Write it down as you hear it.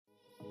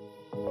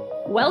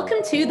Welcome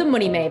to The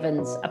Money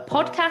Mavens, a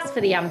podcast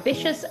for the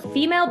ambitious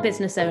female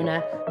business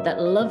owner that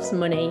loves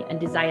money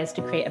and desires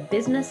to create a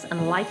business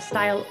and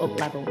lifestyle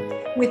up-level.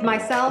 With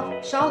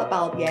myself, Charlotte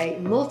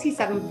Balbier,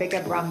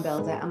 multi-seven-figure brand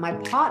builder, and my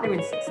partner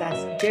in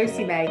success,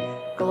 Josie May,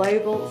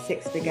 global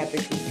six-figure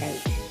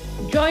business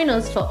coach. Join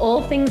us for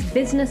all things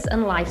business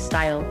and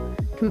lifestyle,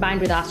 combined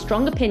with our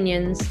strong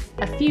opinions,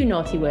 a few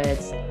naughty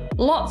words,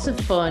 lots of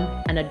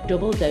fun, and a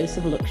double dose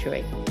of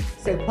luxury.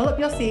 So pull up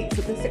your seats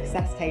at the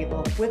success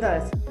table with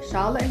us,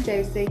 Charlotte and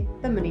Josie,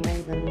 the Money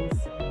Mavens.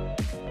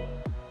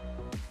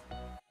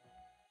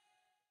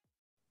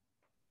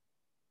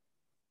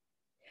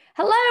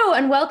 Hello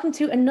and welcome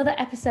to another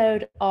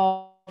episode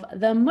of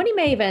The Money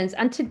Mavens.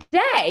 And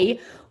today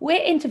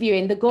we're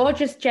interviewing the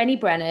gorgeous Jenny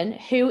Brennan,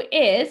 who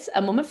is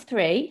a mum of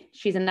three.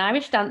 She's an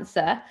Irish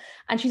dancer,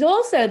 and she's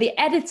also the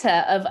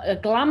editor of a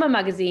glamour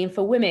magazine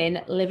for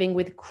women living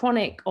with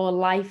chronic or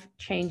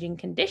life-changing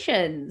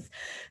conditions.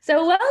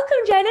 So welcome,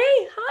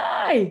 Jenny.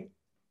 Hi.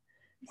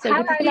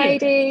 Hello,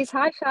 ladies.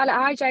 Hi, Charlotte.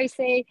 Hi,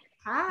 Josie.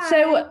 Hi.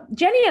 So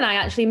Jenny and I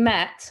actually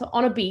met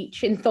on a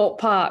beach in Thorpe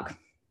Park,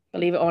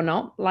 believe it or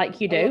not,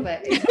 like you do. I love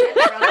it. It's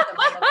random.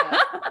 I love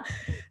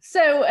it.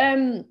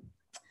 So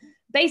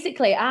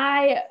basically,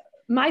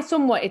 my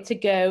son wanted to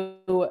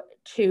go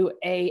to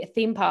a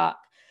theme park,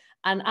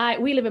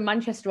 and we live in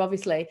Manchester,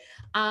 obviously,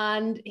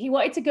 and he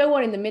wanted to go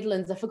one in the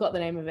Midlands. I forgot the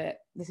name of it.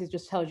 This is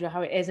just tells you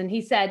how it is. And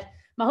he said,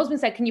 my husband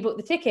said, "Can you book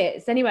the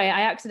tickets?" Anyway,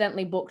 I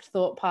accidentally booked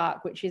Thorpe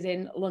Park, which is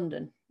in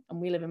London,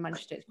 and we live in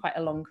Manchester. It's quite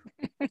a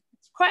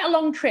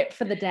long trip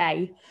for the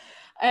day.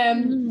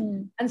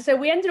 And so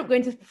we ended up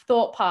going to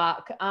Thorpe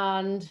Park,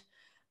 and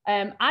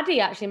Addy,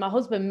 actually, my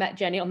husband, met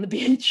Jenny on the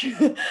beach.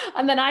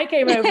 And then I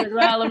came over as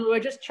well, and we were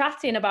just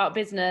chatting about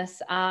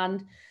business,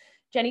 and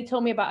Jenny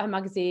told me about her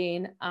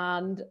magazine,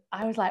 and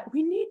I was like,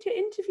 we need to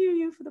interview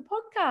you for the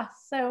podcast.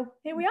 So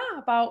here we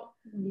are,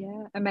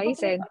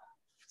 amazing.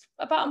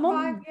 About a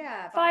month,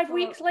 5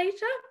 weeks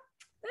later.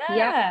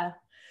 Yeah.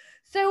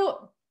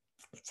 So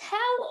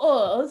tell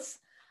us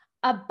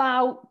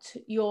about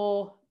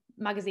your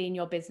magazine,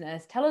 your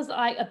business. Tell us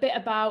like a bit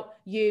about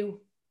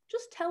you.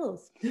 Just tell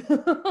us.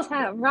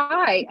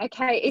 Right.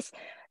 Okay.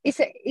 It's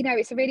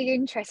a really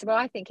interesting. Well,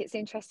 I think it's an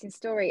interesting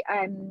story.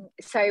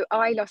 So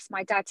I lost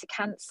my dad to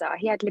cancer.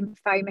 He had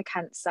lymphoma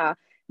cancer,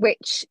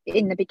 which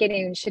in the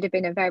beginning should have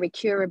been a very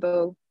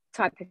curable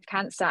type of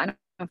cancer. And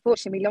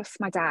unfortunately, we lost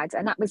my dad,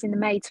 and that was in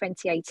May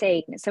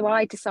 2018. So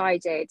I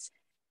decided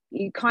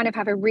you kind of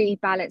have a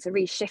rebalance, a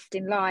reshift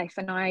in life.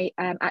 And I,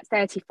 at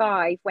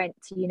 35, went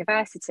to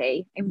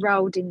university,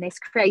 enrolled in this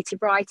creative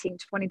writing,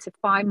 wanting to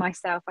find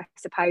myself, I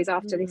suppose,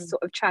 after this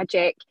sort of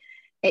tragic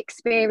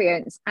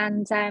experience.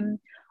 And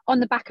on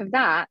the back of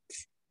that,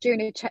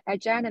 during a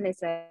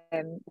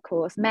journalism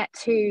course, met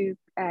two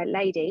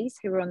ladies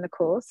who were on the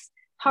course,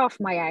 half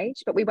my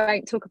age, but we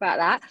won't talk about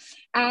that.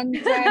 And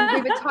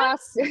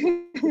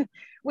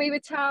we were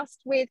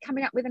tasked with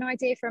coming up with an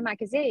idea for a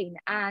magazine,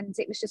 and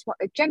it was just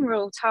a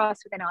general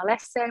task within our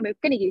lesson. We were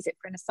going to use it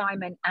for an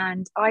assignment,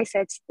 and I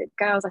said to the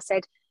girls,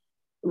 they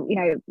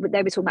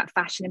were talking about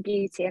fashion and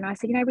beauty, and I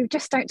said, we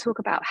just don't talk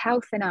about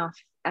health enough,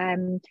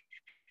 and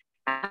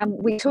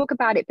we talk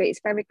about it, but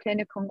it's very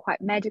clinical and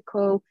quite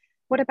medical.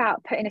 What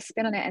about putting a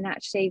spin on it, and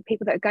actually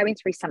people that are going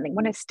through something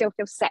want to still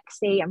feel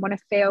sexy and want to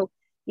feel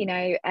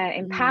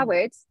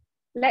empowered?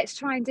 Let's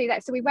try and do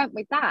that. So we went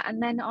with that,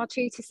 and then our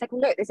tutor said, well,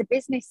 look, there's a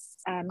business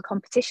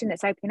competition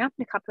that's opening up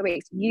in a couple of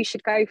weeks, you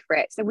should go for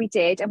it. So we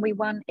did, and we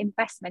won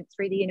investment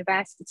through the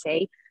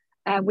university.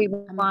 We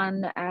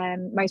won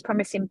most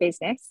promising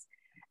business,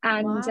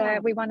 and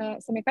we won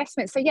some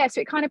investment. So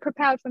so it kind of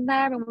propelled from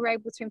there, and we were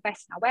able to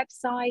invest in our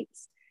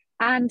websites.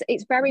 And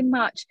it's very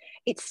much,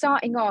 it's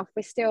starting off,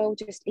 we're still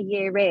just a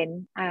year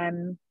in,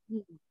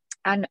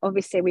 and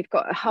obviously we've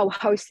got a whole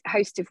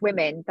host of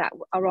women that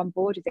are on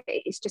board with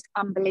it. It's just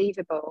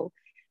unbelievable.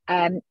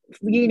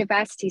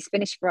 University's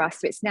finished for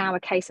us, so it's now a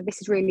case of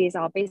this really is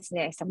our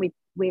business, and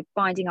we're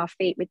finding our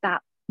feet with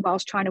that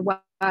whilst trying to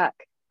work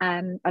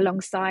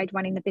alongside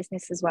running the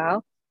business as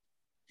well.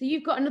 So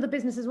you've got another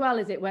business as well,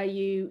 is it, where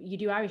you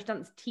do Irish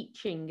dance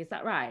teaching? Is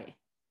that right? Do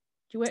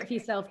you work for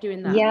yourself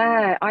doing that?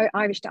 Yeah,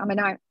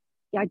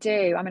 I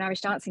do. I'm an Irish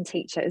dancing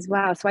teacher as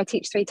well. So I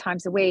teach 3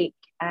 times a week,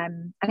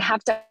 and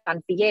have done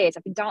for years.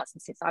 I've been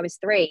dancing since I was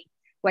 3,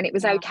 when it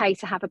was okay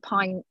to have a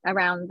pint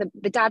around.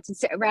 The dads would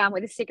sit around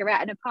with a cigarette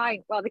and a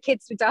pint while the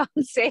kids were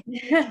dancing.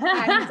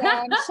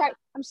 And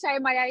I'm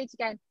showing my age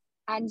again.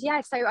 And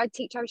so I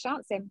teach Irish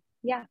dancing.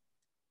 Yeah.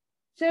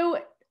 So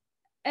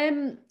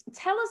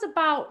tell us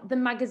about the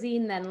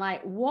magazine then.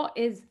 Like,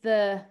 what's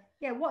the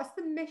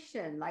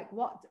mission? Like,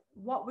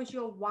 what was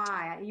your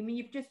why? I mean,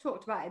 you've just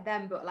talked about it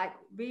then, but like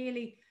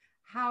really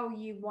how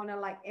you want to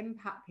like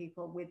impact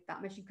people with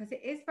that mission, because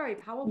it is very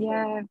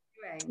powerful.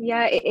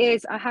 Yeah, it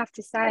is. I have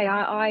to say,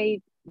 I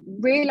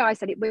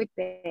realised that it would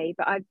be,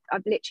 but I've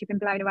literally been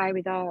blown away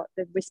with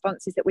the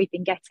responses that we've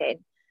been getting.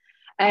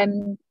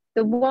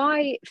 The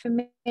why for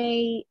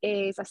me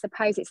is, I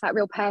suppose, it's that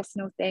real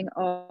personal thing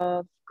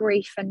of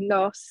grief and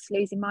loss,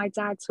 losing my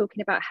dad,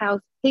 talking about how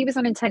he was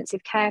on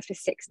intensive care for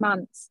 6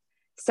 months.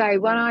 So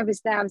when I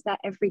was there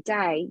every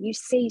day. You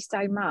see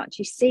so much,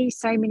 you see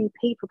so many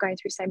people going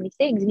through so many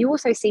things, and you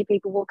also see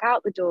people walk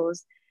out the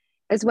doors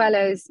as well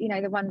as, you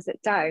know, the ones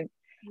that don't.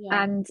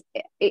 Yeah. And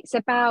it's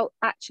about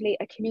actually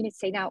a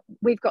community. Now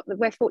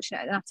we're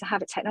fortunate enough to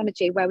have a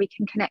technology where we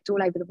can connect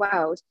all over the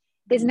world.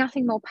 There's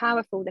nothing more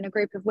powerful than a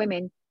group of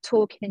women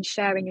talking and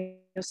sharing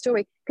your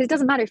story, because it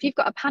doesn't matter if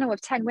you've got a panel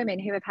of 10 women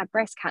who have had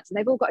breast cancer,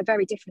 they've all got a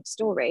very different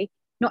story.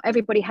 Not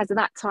everybody has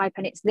that type,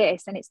 and it's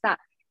this and it's that.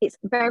 It's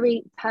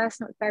very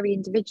personal, it's very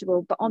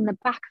individual, but on the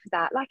back of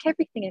that, like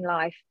everything in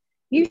life,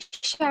 you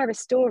share a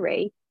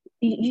story,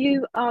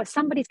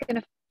 somebody's going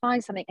to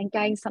find something and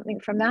gain something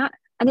from that.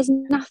 And there's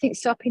nothing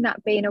stopping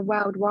that being a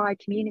worldwide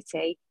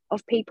community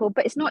of people.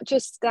 But it's not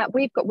just that.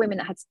 We've got women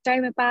that had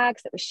stoma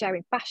bags that were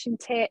sharing fashion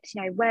tips,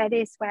 you know, wear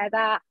this, wear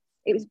that.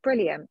 It was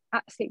brilliant,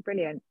 absolutely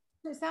brilliant.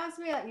 It sounds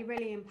to me like you're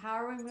really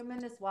empowering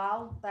women as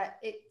well, that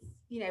it's,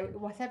 you know,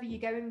 whatever you're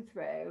going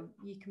through,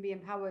 you can be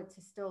empowered to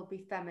still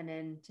be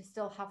feminine, to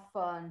still have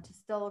fun, to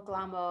still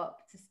glam up,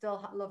 to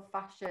still love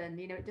fashion.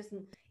 You know, it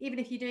doesn't, even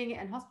if you're doing it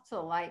in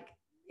hospital, like,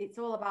 it's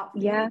all about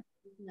feeling,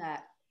 isn't it?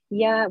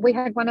 Yeah, we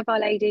had one of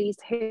our ladies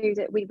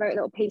that we wrote a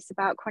little piece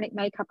about, chronic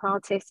makeup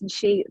artist, and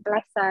she,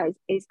 bless her,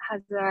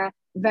 has a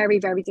very,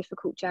 very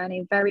difficult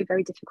journey, very,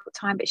 very difficult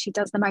time, but she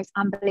does the most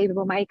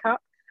unbelievable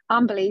makeup,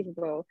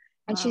 unbelievable.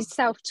 And Wow. she's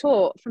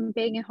self-taught from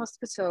being in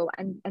hospital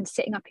and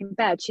sitting up in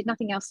bed. She had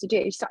nothing else to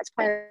do. She started to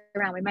play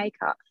around with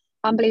makeup.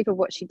 Unbelievable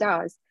what she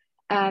does.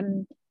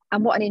 And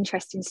what an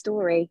interesting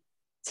story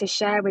to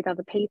share with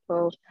other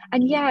people.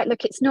 And yeah,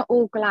 look, it's not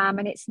all glam,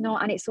 and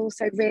it's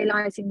also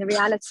realizing the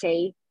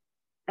reality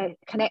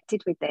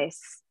connected with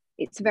this.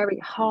 It's very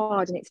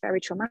hard and it's very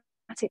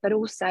traumatic, but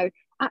also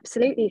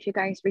absolutely, if you're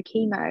going through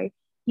chemo,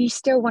 you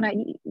still want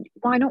to,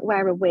 why not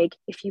wear a wig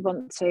if you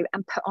want to,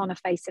 and put on a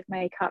face of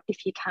makeup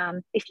if you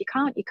can. If you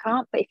can't, you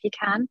can't, but if you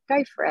can,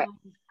 go for it.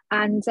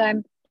 And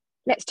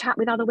let's chat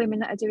with other women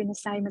that are doing the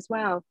same as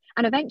well,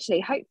 and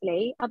eventually,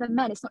 hopefully, other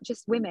men. It's not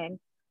just women.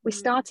 We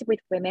started with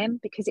women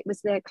because it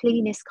was the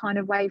cleanest kind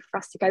of way for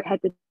us to go ahead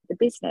with the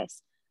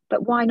business,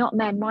 but why not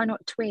men? Why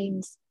not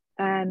tweens,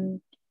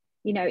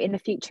 you know, in the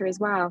future as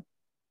well?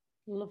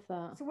 Love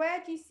that. So where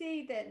do you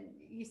see that,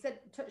 you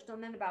touched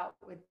on then about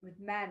with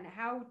men,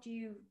 how would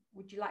you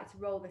like to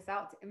roll this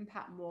out to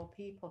impact more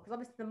people? Because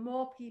obviously the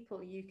more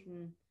people you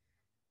can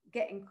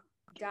get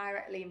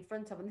directly in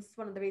front of, and this is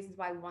one of the reasons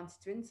why we wanted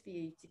to interview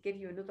you, to give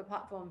you another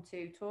platform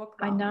to talk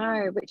about. I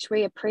know, which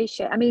we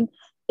appreciate. I mean,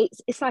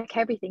 it's like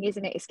everything,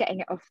 isn't it? It's getting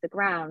it off the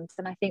ground.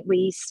 And I think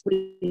we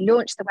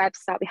launched the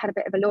website, we had a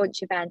bit of a launch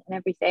event and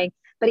everything,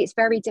 but it's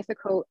very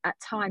difficult at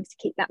times to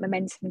keep that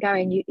momentum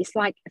going. It's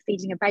like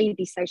feeding a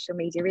baby, social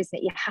media, isn't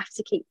it? You have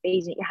to keep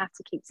feeding it, you have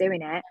to keep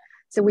doing it.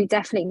 So we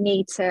definitely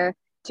need to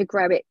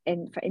grow it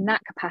in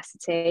that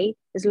capacity.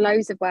 There's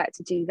loads of work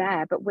to do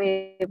there, but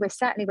we're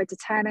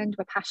determined,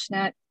 we're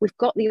passionate, we've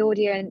got the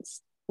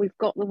audience, we've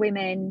got the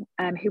women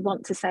who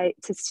want to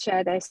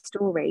share their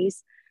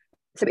stories.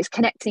 So it's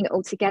connecting it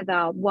all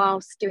together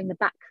whilst doing the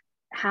back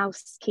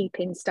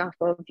housekeeping stuff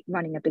of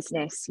running a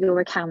business,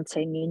 your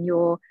accounting and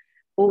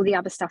all the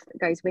other stuff that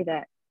goes with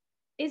it.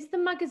 Is the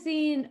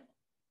magazine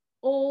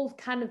all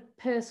kind of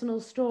personal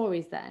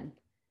stories then?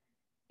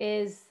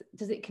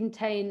 Does it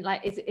contain,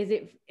 like,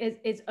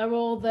 are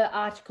all the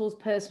articles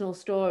personal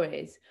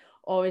stories,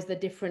 or is there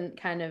different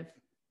kind of,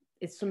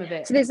 is some of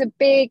it? So there's a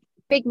big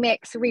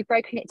mix. So we've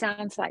broken it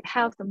down to like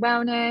health and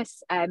wellness,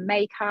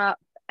 makeup,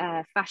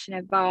 fashion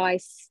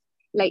advice,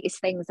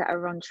 latest things that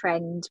are on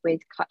trend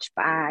with clutch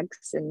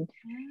bags. And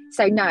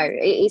so no,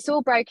 it's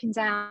all broken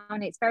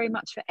down. It's very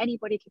much for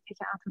anybody to pick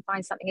it up and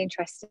find something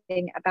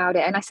interesting about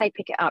it. And I say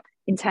pick it up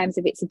in terms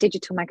of, it's a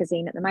digital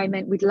magazine at the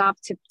moment. We'd love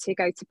to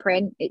go to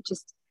print. It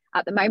just,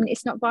 at the moment,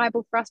 it's not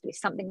viable for us, but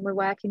it's something we're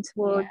working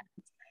towards.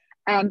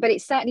 But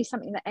it's certainly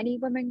something that any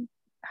woman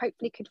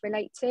hopefully could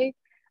relate to.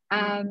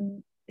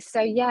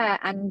 So yeah,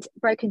 and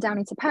broken down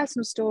into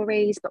personal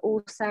stories, but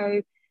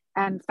also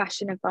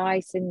fashion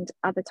advice and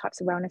other types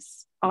of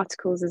wellness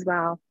articles as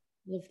well.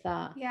 Love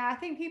that. Yeah, I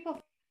think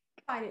people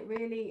find it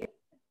really,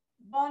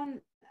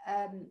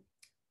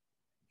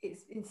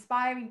 it's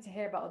inspiring to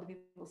hear about other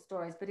people's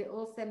stories, but it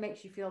also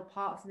makes you feel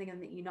part of something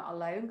and that you're not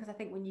alone. Because I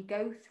think when you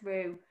go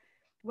through,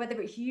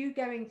 whether it's you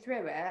going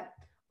through it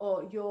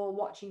or you're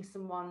watching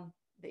someone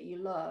that you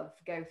love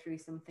go through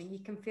something,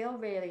 you can feel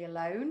really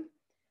alone.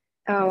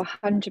 Oh,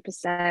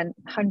 100%,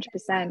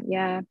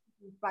 yeah.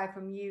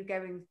 From you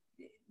going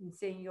and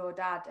seeing your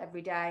dad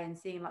every day and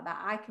seeing like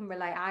that, I can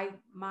relate.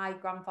 My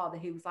grandfather,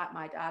 who was like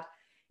my dad,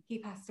 he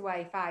passed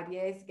away 5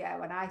 years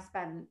ago, and I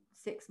spent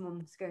 6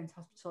 months going to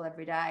hospital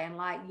every day. And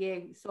like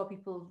you saw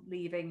people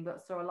leaving,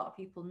 but saw a lot of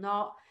people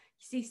not.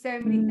 You see so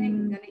many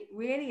things, and it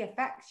really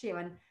affects you.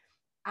 And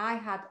I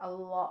had a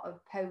lot of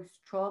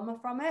post trauma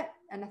from it,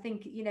 and I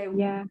think, you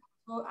know,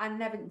 I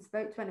never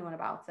spoke to anyone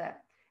about it.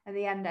 In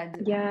the end, I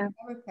ended up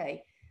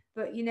therapy.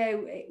 But you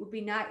know, it would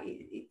be nice.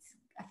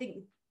 I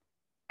think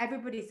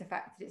everybody's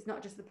affected. It's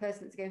not just the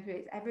person that's going through it,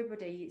 it's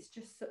everybody. It's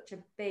just such a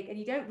big, and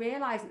you don't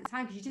realize at the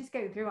time, because you're just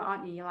going through it,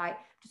 aren't you? You're like,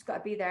 just got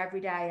to be there every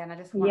day, and I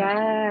just want to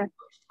spend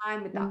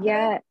time with that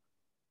person.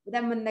 But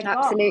then when they're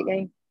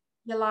gone,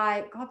 you're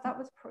like, God, that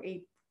was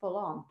pretty full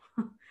on.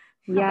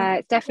 Yeah,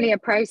 it's definitely a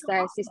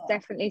process. It's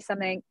definitely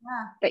something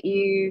that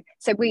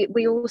so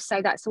we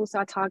also, that's also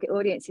our target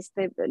audience, is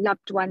the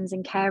loved ones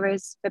and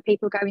carers for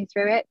people going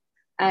through it.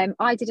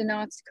 I did an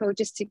article,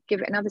 just to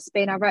give it another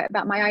spin, I wrote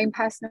about my own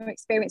personal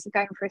experience of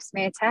going for a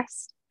smear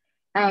test,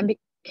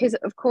 because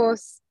of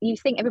course you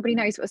think everybody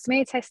knows what a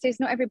smear test is.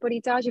 Not everybody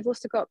does. You've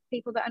also got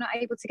people that are not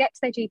able to get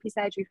to their GP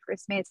surgery for a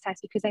smear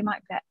test because they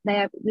might get,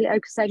 their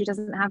local surgery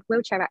doesn't have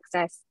wheelchair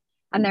access,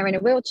 and they're in a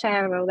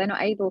wheelchair, or they're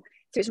not able.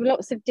 So it's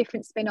lots of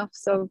different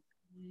spin-offs of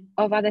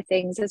other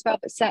things as well.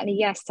 But certainly,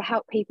 yes, to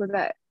help people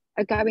that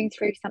are going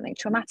through something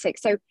traumatic.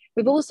 So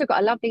we've also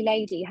got a lovely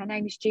lady, her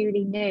name is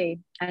Julie New,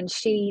 and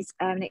she's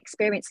an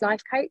experienced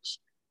life coach,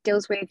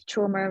 deals with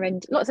trauma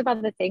and lots of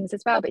other things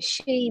as well. But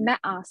she met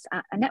us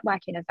at a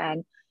networking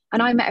event,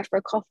 and I met her for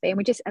a coffee, and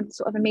we just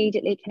sort of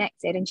immediately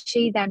connected. And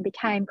she then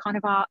became kind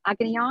of our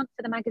agony aunt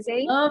for the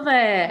magazine. Love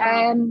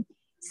it.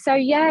 So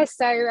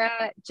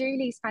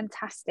Julie's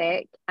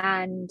fantastic,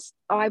 and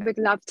I would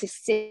love to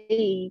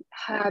see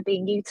her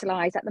being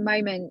utilised. At the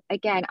moment,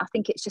 again, I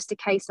think it's just a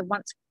case of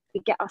once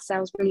we get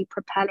ourselves really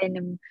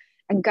propelling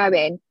and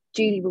going,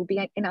 Julie will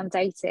be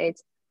inundated.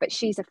 But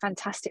she's a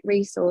fantastic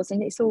resource,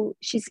 and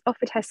she's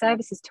offered her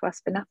services to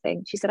us for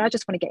nothing. She said, I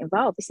just want to get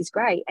involved, this is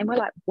great. And we're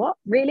like, what,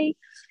 really?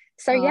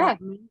 So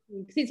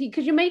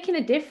because you're making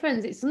a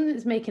difference. It's something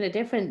that's making a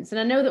difference. And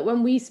I know that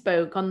when we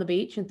spoke on the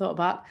beach in Thorpe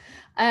Park,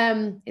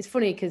 it's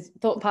funny because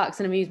Thorpe Park's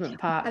an amusement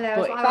park.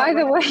 By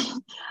the way,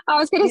 I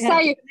was going to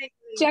say,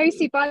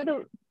 Josie, by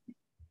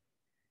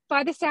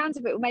the sounds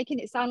of it, we're making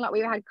it sound like we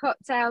had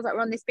cocktails, like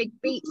we're on this big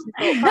beach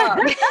in Thorpe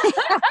Park.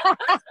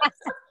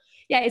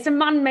 Yeah, it's a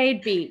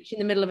man-made beach in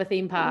the middle of a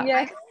theme park.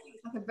 Yeah, it's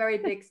like a very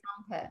big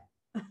sand pit.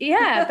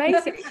 Yeah,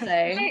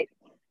 basically.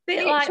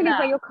 Bit like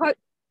that.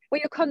 Where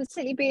you're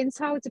constantly being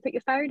told to put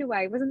your phone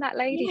away. Wasn't that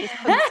lady just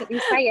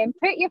constantly saying,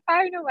 put your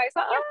phone away? It's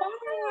like,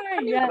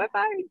 my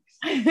phone.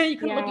 You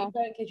couldn't look at your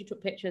phone in case you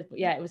took pictures, but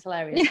yeah, it was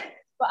hilarious.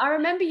 But I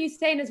remember you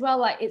saying as well,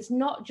 like, it's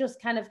not just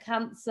kind of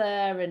cancer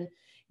and,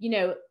 you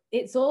know,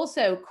 it's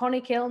also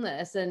chronic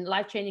illness and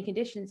life-changing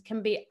conditions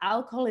can be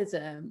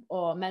alcoholism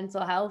or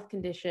mental health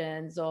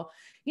conditions or,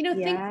 you know,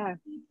 things that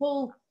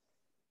people,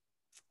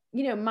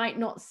 you know, might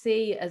not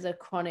see as a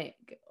chronic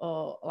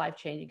or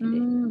life-changing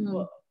condition.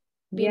 But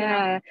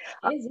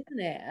it is, isn't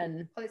it?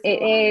 And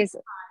it is.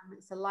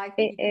 It's a life.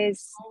 It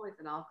is. Always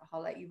an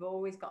alcoholic. You've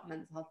always got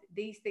mental health.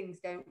 These things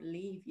don't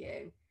leave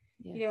you.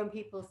 You know, when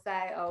people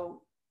say,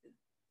 "Oh,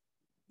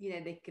 you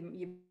know,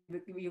 you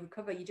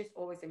recover." You're just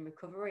always in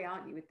recovery,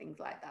 aren't you? With things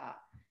like that,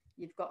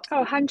 you've got.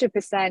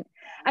 100%.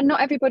 And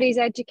not everybody's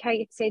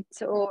educated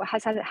or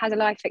has a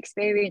life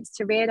experience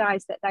to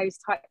realise that those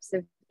types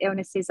of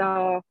illnesses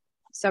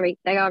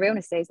they are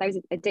illnesses. Those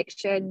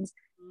addictions,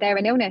 they're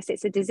an illness.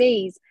 It's a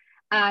disease.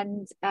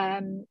 And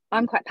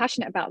I'm quite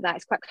passionate about that.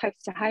 It's quite close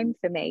to home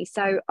for me.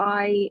 So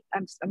I'm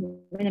in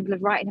the middle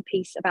of writing a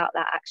piece about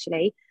that,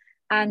 actually.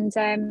 And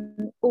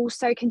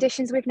also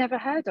conditions we've never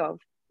heard of.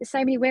 There's so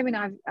many women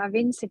I've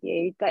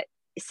interviewed that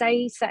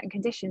say certain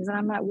conditions, and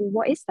I'm like, well,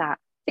 what is that?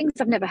 Things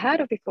I've never heard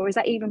of before. Is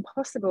that even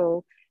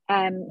possible?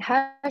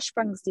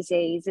 Hirschsprung's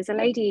disease. There's a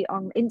lady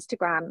on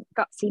Instagram,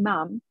 Gutsy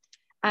Mum,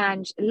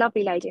 and a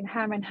lovely lady, and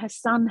her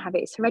son have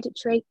it. It's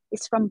hereditary.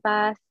 It's from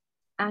birth.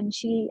 And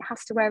she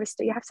has to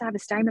you have to have a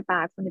stoma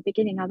bag from the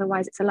beginning,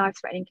 otherwise it's a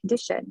life-threatening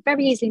condition.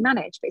 Very easily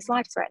managed, but it's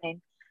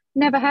life-threatening.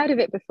 Never heard of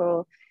it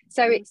before.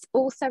 So it's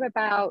also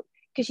about,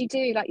 because you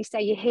do, like you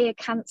say, you hear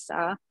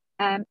cancer,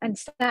 and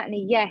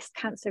certainly, yes,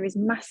 cancer is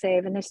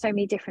massive, and there's so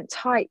many different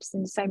types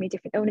and so many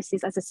different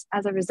illnesses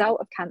as a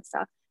result of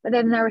cancer. But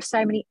then there are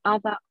so many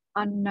other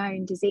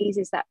unknown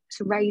diseases that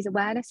to raise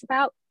awareness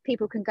about.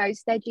 People can go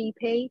to their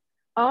GP,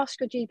 ask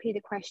your GP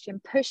the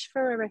question, push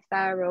for a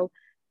referral.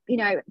 You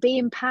know, be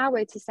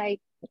empowered to say,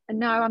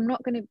 no, I'm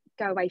not going to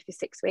go away for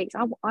 6 weeks.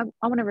 I want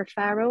a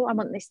referral. I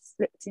want this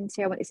looked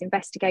into. I want this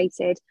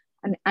investigated.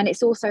 And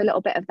it's also a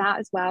little bit of that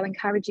as well,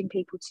 encouraging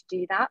people to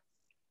do that.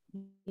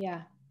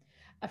 Yeah.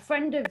 A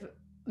friend of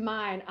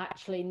mine,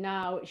 actually,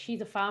 now, she's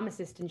a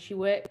pharmacist and she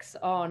works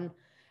on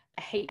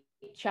a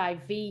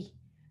HIV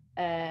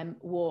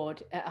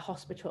ward at a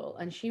hospital.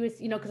 And she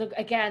was, you know, because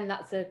again,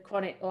 that's a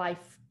chronic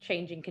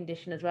life-changing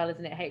condition as well,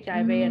 isn't it?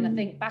 HIV. And I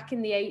think back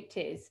in the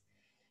 80s,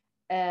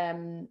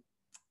 and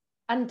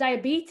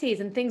diabetes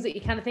and things that you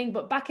kind of think,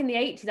 but back in the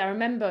 80s, I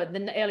remember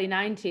the early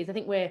 90s, I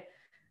think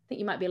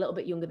you might be a little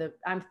bit younger than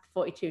I'm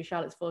 42,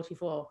 Charlotte's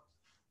 44.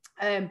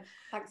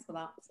 Thanks for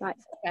that.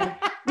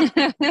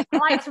 Okay. I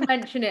like to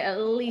mention it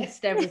at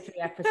least every 3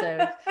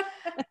 episodes.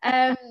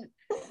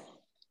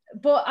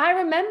 But I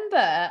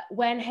remember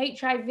when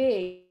HIV,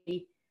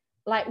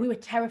 like, we were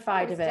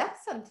terrified of it.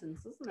 Death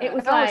sentence, wasn't it? It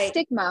was like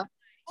stigma.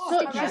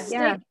 Such a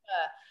stigma.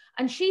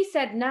 And she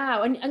said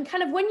now, and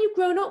kind of when you've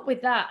grown up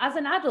with that as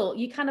an adult,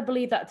 you kind of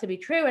believe that to be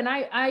true. And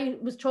I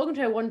was talking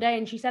to her one day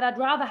and she said, I'd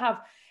rather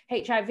have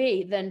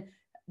HIV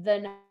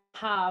than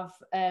have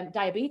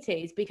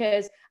diabetes,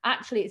 because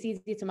actually it's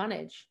easier to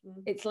manage.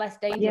 It's less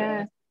dangerous.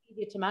 Yeah. It's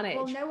easier to manage.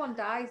 Well, no one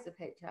dies of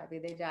HIV.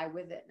 They die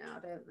with it now,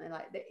 don't they?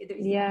 Like,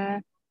 yeah.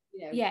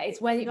 You know, yeah, it's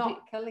when it's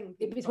not killing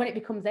people. It's when it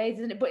becomes AIDS,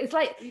 isn't it? But it's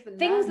like Even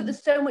things then. that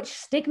there's so much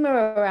stigma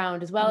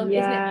around as well, isn't it?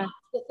 Yeah. That's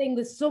the thing.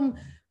 There's some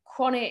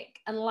chronic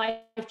and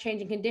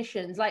life-changing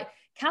conditions like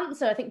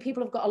cancer. I think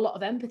people have got a lot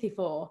of empathy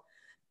for,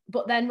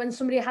 but then when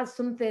somebody has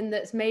something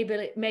that's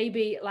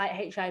maybe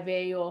like HIV,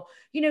 or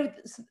you know,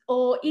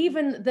 or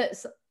even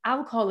that's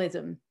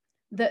alcoholism,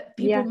 that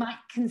people might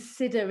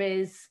consider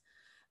is,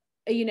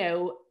 you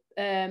know,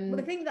 well,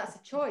 I think that's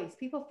a choice.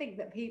 People think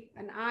that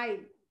and I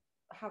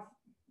have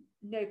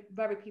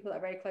people that are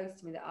very close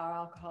to me that are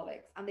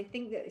alcoholics, and they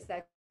think that it's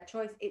their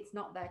choice. It's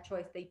not their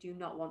choice. They do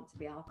not want to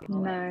be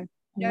alcoholics.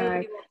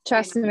 No,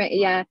 trust me.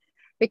 Yeah,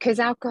 because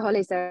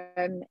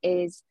alcoholism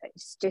it's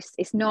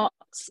not,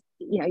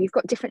 you know, you've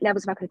got different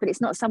levels of alcohol, but it's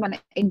not someone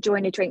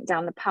enjoying a drink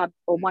down the pub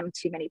or one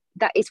too many.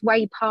 That it's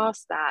way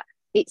past that.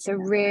 It's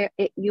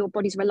your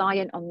body's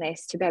reliant on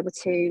this to be able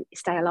to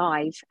stay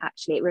alive.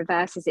 Actually, it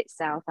reverses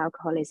itself.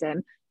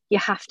 Alcoholism, you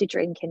have to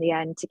drink in the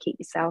end to keep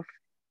yourself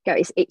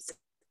going. It's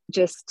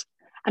just,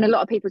 and a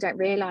lot of people don't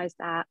realize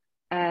that.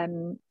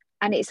 And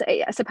I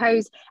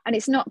suppose, and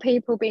it's not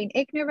people being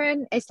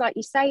ignorant. It's like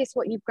you say, it's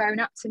what you've grown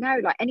up to know.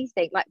 Like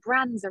anything, like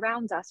brands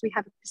around us, we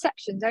have a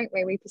perception, don't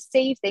we? We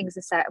perceive things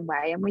a certain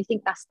way and we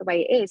think that's the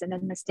way it is, and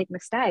then the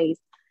stigma stays.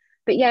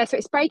 But yeah, so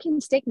it's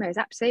breaking stigmas,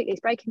 absolutely. It's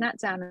breaking that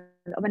down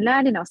and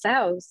learning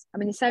ourselves. I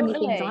mean, there's so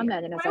many things I'm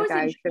learning as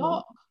I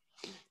go.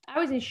 I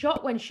was in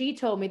shock when she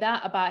told me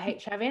that about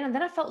HIV, and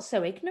then I felt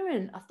so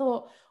ignorant. I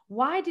thought,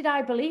 why did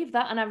I believe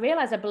that? And I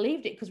realized I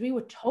believed it because we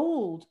were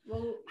told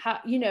how,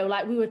 you know,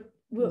 like it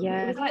was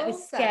like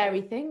this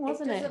scary thing,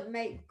 wasn't it? It doesn't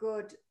make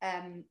good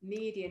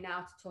media now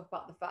to talk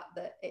about the fact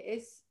that it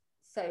is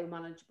so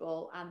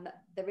manageable, and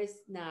that there is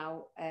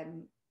now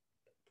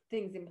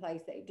things in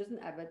place that it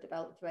doesn't ever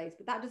develop to AIDS.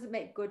 But that doesn't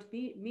make good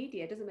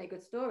media, doesn't make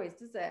good stories,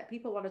 does it?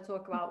 People want to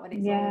talk about when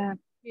it's all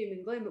doom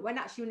and gloom, but when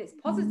it's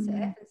positive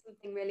and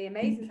something really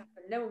amazing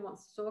happens, no one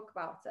wants to talk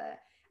about it.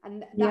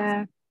 And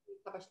that's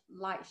have a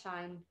light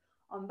shine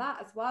on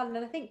that as well. And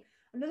then I think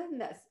another thing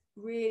that's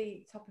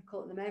really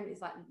topical at the moment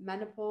is like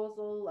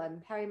menopausal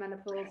and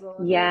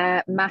perimenopausal.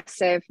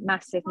 Massive.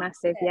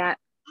 Yeah.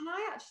 And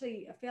I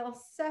actually feel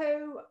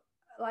so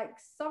like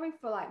sorry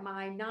for like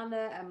my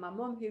nana and my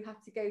mum who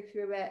had to go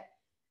through it,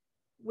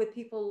 with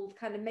people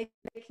kind of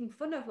making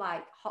fun of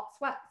like hot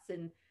sweats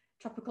and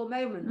tropical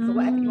moments or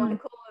whatever you want to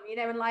call them, you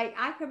know. And like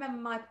I can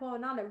remember my poor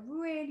nana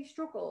really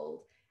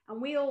struggled, and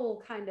we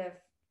all kind of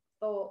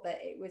thought that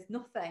it was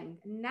nothing.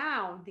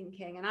 Now I'm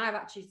thinking, and I've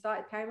actually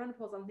started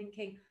perimenopause, I'm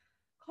thinking,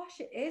 gosh,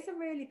 it is a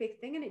really big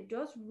thing, and it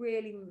does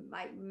really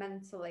like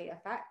mentally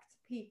affect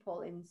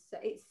people.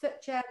 It's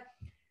such a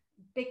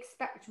big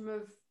spectrum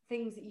of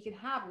things that you can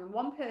have, and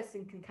one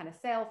person can kind of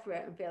sail through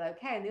it and feel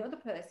okay, and the other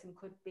person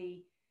could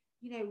be,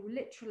 you know,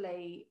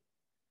 literally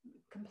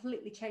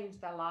completely change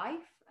their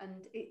life.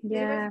 And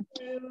there are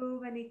so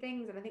many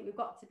things, and I think we've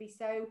got to be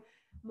so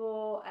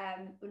more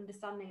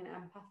understanding and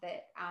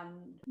empathic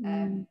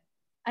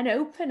and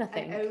open, I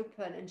think, and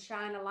open and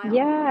shine a light on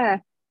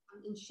them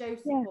and show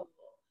support.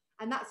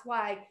 And that's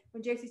why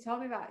when Josie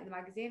told me about it in the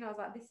magazine, I was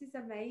like, this is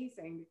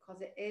amazing,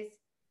 because it is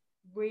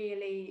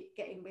really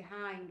getting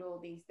behind all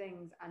these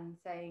things and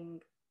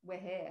saying, we're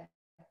here,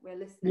 we're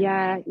listening.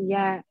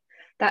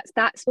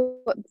 That's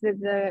what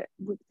the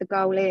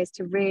goal is,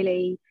 to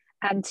really,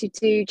 and to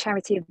do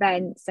charity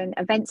events, and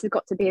events have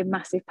got to be a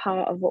massive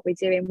part of what we're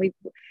doing. We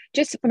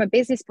just, from a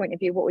business point of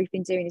view, what we've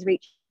been doing is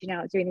reaching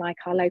out, doing like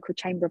our local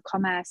chamber of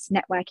commerce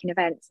networking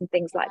events and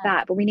things like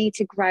that. But we need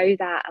to grow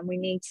that, and we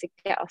need to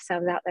get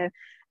ourselves out there.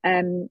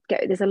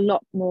 There's a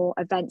lot more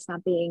events now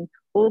being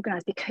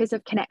organized because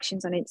of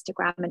connections on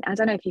Instagram, and I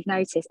don't know if you've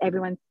noticed,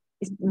 everyone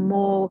is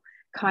more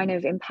kind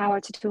of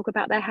empowered to talk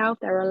about their health.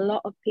 There are a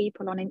lot of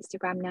people on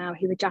Instagram now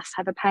who would just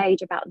have a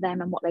page about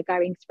them and what they're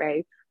going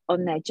through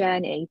on their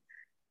journey,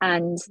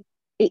 and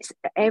it's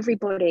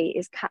everybody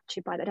is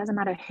captured by that. It doesn't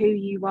matter who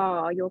you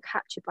are, you're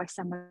captured by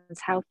someone's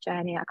health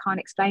journey. I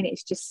can't explain it.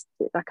 It's just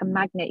like a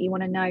magnet. You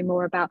want to know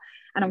more about,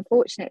 and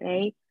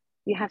unfortunately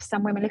you have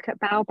some women. Look at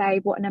Bowel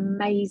Babe, what an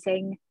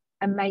amazing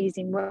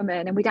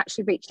woman. And we'd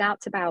actually reached out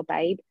to Bowel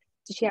Babe.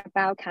 So she had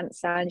bowel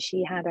cancer, and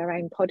she had her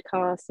own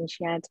podcast, and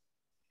she had,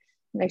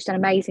 you know, she's done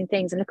amazing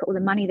things, and look at all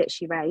the money that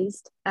she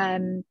raised.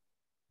 And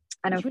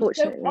she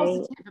unfortunately was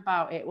so positive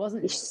about it,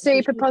 wasn't she?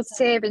 Super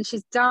positive, and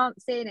she's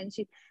dancing, and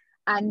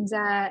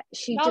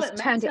she just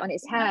turned it on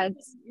its head.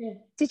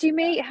 Did you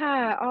meet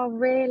her? Oh,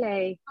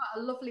 really?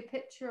 Got a lovely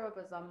picture of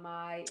us on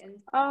my Instagram.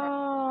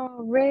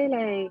 Oh,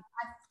 really?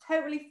 I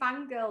totally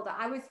fangirled her.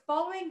 I was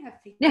following her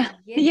for years.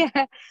 Yeah,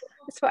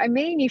 that's what I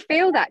mean. You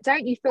feel that,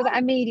 don't you? Feel that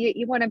immediate,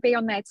 you want to be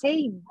on their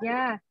team.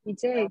 Yeah, you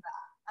do.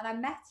 And I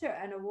met her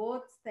at an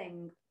awards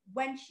thing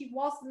when she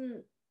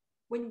wasn't,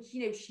 when,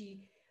 you know,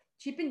 she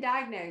she'd been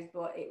diagnosed,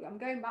 but I'm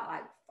going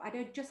back, like,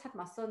 I'd just had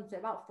my son, so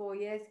about 4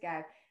 years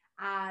ago,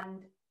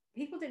 and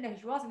people didn't know who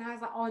she was. And I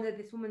was like, oh no,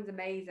 this woman's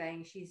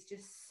amazing. She's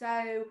just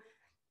so,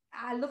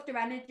 I loved her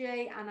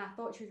energy, and I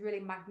thought she was really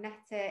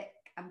magnetic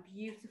and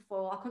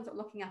beautiful. I couldn't stop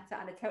looking at her,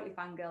 and I totally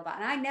fangirled that.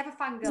 And I never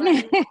fangirl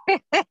anyone.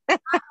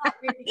 I'm like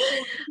really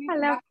cool. I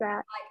love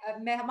that. Like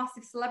a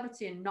massive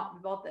celebrity and not be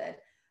bothered.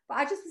 But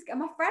I just was,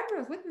 my friend who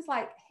was with me was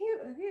like,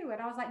 who?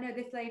 And I was like, no,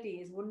 this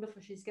lady is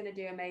wonderful. She's going to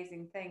do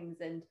amazing things.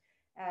 And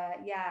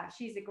yeah,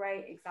 she's a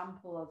great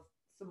example of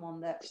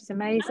someone that she's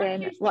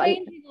amazing. She's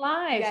changing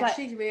lives. Yeah, like,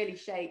 she's really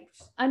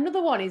shaped.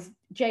 Another one is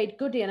Jade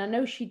Goody, and I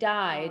know she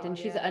died, and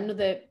she's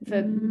another,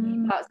 for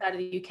outside of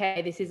the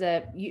UK. This is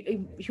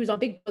she was on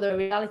Big Brother, a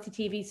reality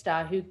TV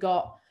star who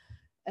got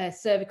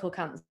cervical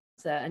cancer,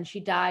 and she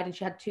died, and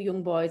she had 2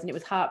 young boys, and it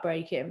was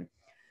heartbreaking.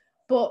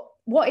 But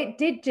what it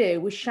did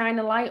do was shine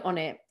a light on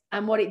it.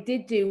 And what it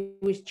did do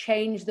was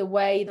change the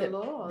way that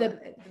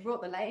they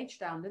brought the age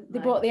down, didn't they?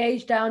 They brought the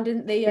age down,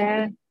 didn't they?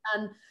 Yeah.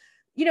 And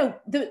you know,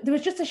 there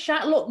was just a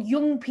shout. Look,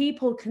 young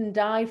people can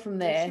die from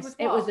this.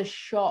 It was a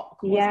shock.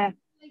 Yeah.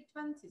 Late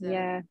 20s.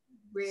 Yeah.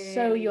 Really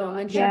so young,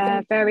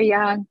 and very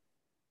young.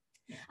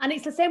 And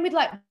it's the same with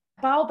like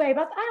bowel babe.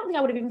 I don't think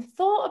I would have even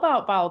thought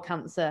about bowel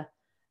cancer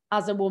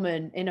as a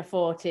woman in her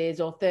 40s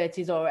or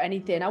 30s or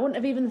anything. I wouldn't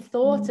have even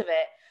thought of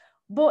it.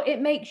 But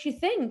it makes you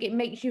think. It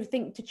makes you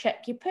think to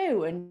check your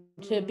poo and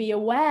to be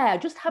aware.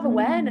 Just have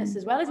awareness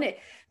as well, isn't it?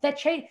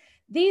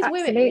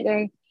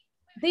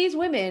 These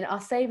women are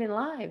saving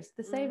lives.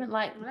 They're saving,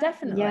 like,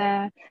 definitely.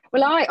 Yeah.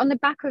 Well, on the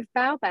back of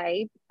Bowel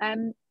Babe,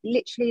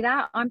 literally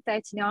that, I'm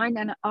 39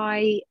 and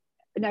I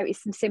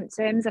noticed some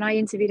symptoms, and I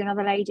interviewed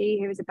another lady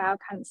who was a bowel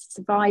cancer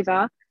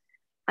survivor,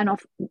 and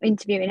off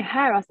interviewing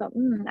her, I thought,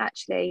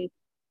 actually,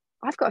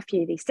 I've got a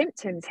few of these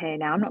symptoms here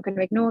now. I'm not going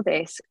to ignore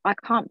this. I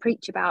can't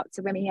preach about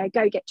to women,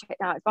 go get checked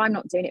out. If I'm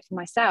not doing it for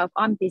myself,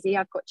 I'm busy,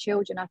 I've got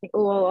children. I think,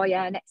 oh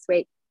yeah, next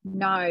week.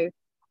 No,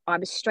 I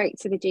was straight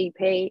to the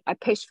GP. I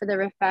pushed for the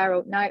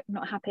referral. No, I'm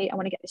not happy. I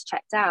want to get this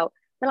checked out.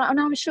 They're like, oh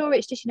no, I'm sure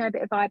it's just, a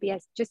bit of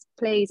IBS. Just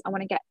please, I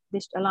want to get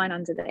a line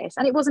under this.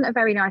 And it wasn't a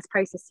very nice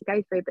process to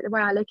go through. But the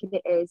way I look at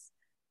it is,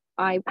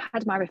 I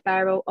had my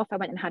referral, off I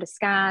went and had a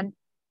scan,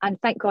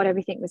 and thank God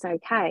everything was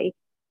okay.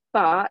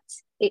 But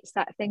it's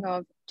that thing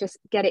of just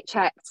get it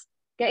checked,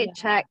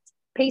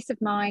 peace of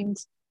mind,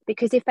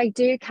 because if they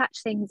do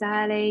catch things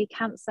early,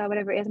 cancer,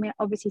 whatever it is, I mean,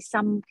 obviously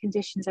some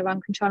conditions are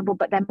uncontrollable,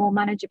 but they're more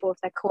manageable if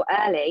they're caught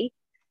early.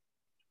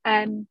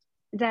 Then,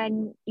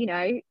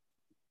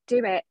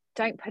 do it.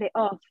 Don't put it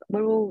off.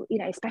 We're all,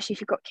 especially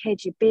if you've got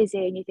kids, you're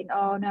busy and you think,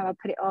 oh no, I'll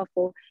put it off,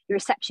 or your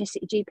receptionist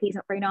at your GP is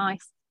not very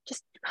nice.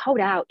 Just hold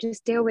out,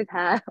 just deal with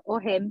her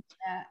or him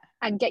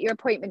and get your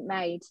appointment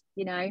made.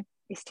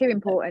 It's too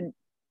important.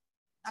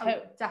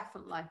 Oh,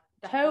 definitely.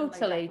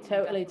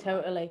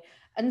 Totally.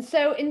 And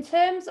so in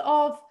terms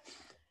of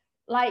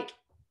like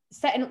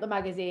setting up the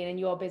magazine and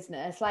your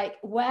business, like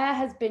where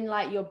has been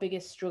like your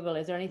biggest struggle?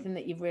 Is there anything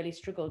that you've really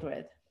struggled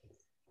with?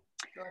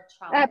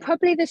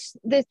 Probably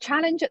the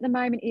challenge at the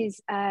moment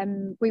is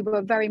we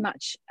were very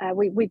much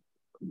we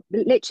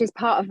literally, as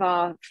part of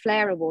our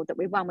Flair Award that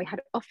we won, we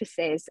had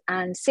offices,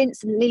 and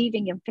since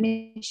leaving and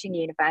finishing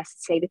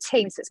university, the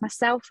team, so it's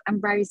myself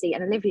and Rosie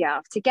and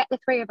Olivia, to get the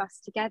 3 of us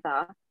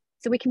together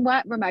so we can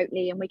work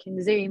remotely and we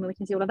can Zoom and we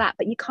can do all of that,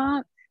 but you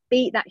can't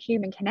beat that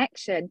human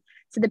connection.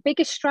 So the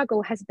biggest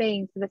struggle has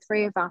been for the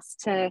 3 of us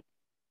to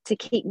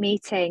keep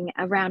meeting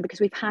around, because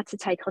we've had to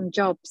take on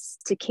jobs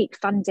to keep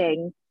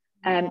funding,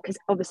 because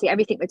obviously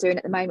everything we're doing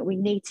at the moment, we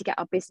need to get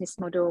our business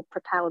model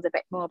propelled a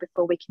bit more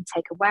before we can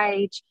take a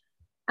wage.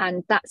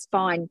 And that's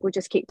fine, we'll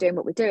just keep doing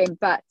what we're doing.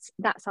 But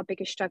that's our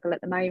biggest struggle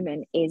at the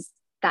moment, is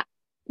that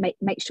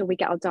make sure we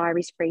get our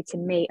diaries free to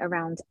meet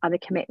around other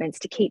commitments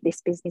to keep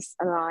this business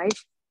alive.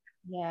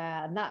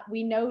 Yeah, and that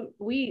we know,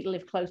 we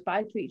live close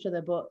by to each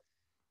other, but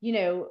we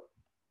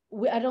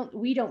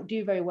don't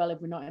do very well if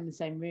we're not in the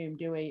same room,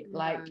 do we?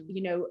 Like,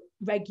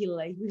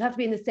 regularly. We have to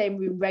be in the same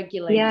room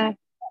regularly. Yeah.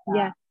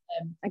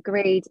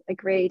 Agreed.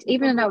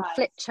 Even an old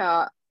flip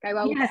chart, go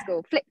old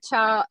school, flip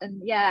chart, and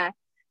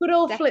good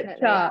old flip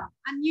chart.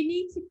 And you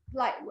need to,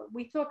 like,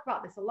 we talk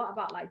about this a lot,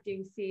 about like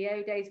doing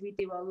CEO days. We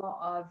do a lot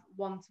of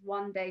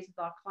one-to-one days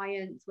with our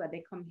clients where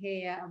they come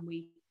here and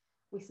we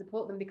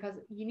support them, because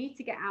you need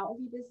to get out of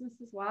your business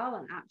as well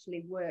and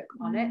actually work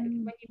on it. Because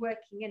when you're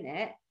working in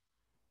it,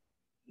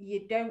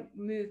 you don't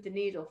move the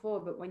needle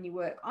forward, but when you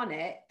work on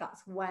it,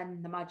 that's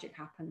when the magic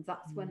happens.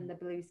 That's when the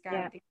blue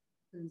sky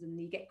happens and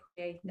you get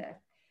creative.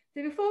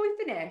 So before we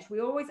finish,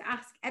 we always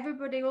ask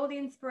everybody, all the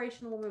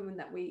inspirational women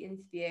that we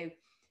interview,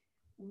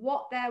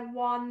 what their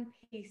one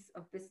piece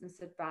of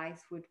business advice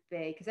would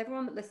be, because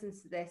everyone that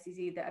listens to this is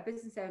either a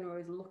business owner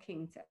or is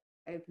looking to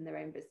open their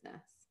own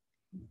business.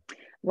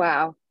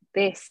 Wow,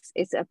 this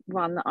is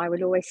one that I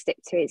will always stick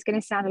to. It's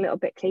going to sound a little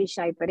bit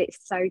cliche, but it's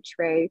so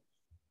true.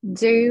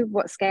 Do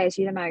what scares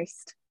you the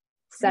most.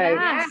 So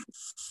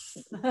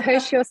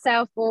push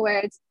yourself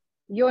forward.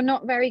 You're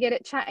not very good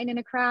at chatting in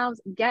a crowd,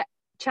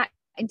 chat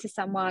into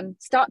someone,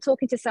 start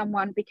talking to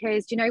someone,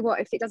 because you know what,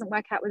 if it doesn't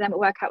work out with them, it'll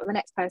work out with the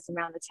next person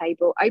around the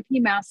table. Open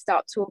your mouth,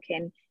 start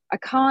talking. I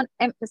can't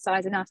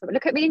emphasize enough. But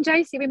look at me and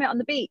Josie, we met on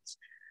the beach.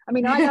 I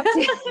mean, I love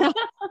to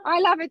I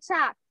love a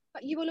chat,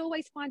 but you will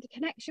always find a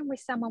connection with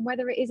someone,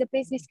 whether it is a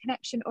business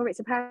connection or it's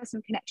a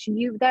personal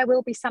connection. There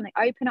will be something.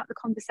 Open up the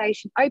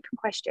conversation, open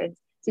questions.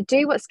 So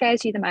do what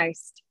scares you the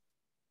most.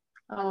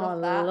 I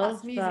love that.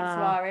 That's music to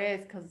our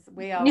ears, because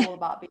we are all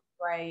about being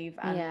brave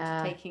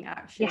and taking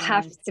action. You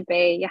have to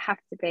be,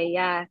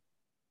 yeah.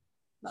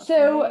 That's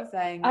so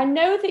amazing. I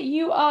know that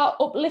you are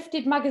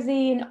Uplifted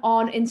Magazine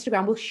on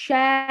Instagram. We'll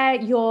share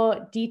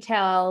your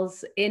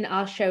details in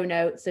our show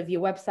notes of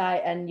your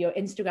website and your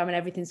Instagram and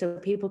everything, so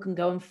people can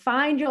go and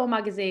find your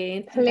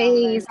magazine.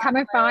 Please come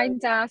and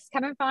find us.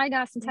 Come and find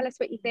us and tell us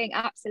what you think.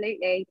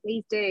 Absolutely.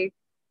 Please do.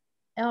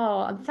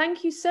 Oh, and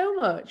thank you so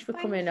much for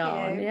coming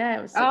on. Yeah,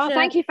 it was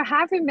thank you for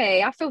having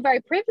me. I feel very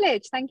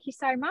privileged. Thank you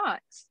so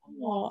much.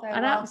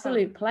 An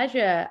absolute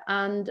pleasure.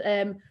 And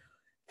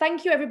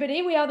thank you,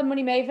 everybody. We are the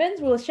Money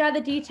Mavens. We'll share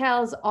the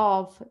details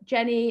of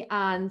Jenny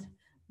and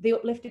the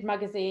Uplifted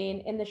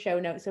magazine in the show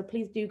notes. So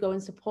please do go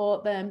and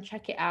support them,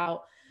 check it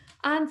out,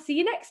 and see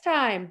you next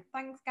time.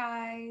 Thanks,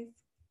 guys.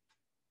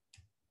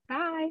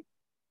 Bye.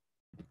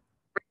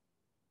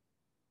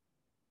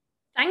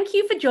 Thank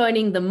you for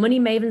joining the Money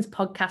Mavens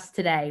podcast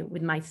today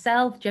with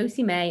myself,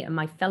 Josie May, and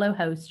my fellow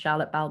host,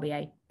 Charlotte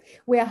Balbier.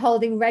 We are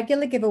holding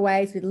regular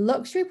giveaways with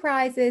luxury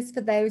prizes for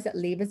those that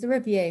leave us a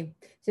review.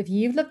 So if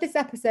you've loved this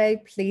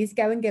episode, please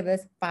go and give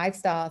us 5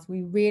 stars.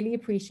 We really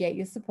appreciate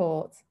your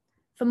support.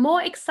 For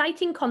more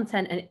exciting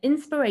content and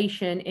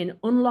inspiration in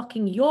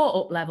unlocking your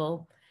up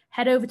level,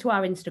 head over to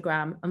our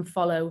Instagram and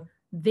follow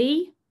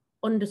 _money_mavens.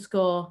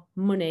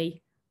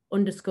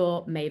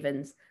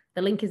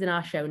 The link is in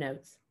our show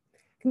notes.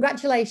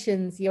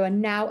 Congratulations, you are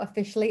now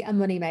officially a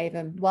Money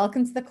Maven.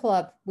 Welcome to the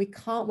club. We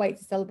can't wait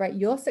to celebrate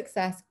your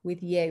success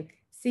with you.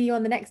 See you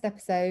on the next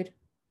episode.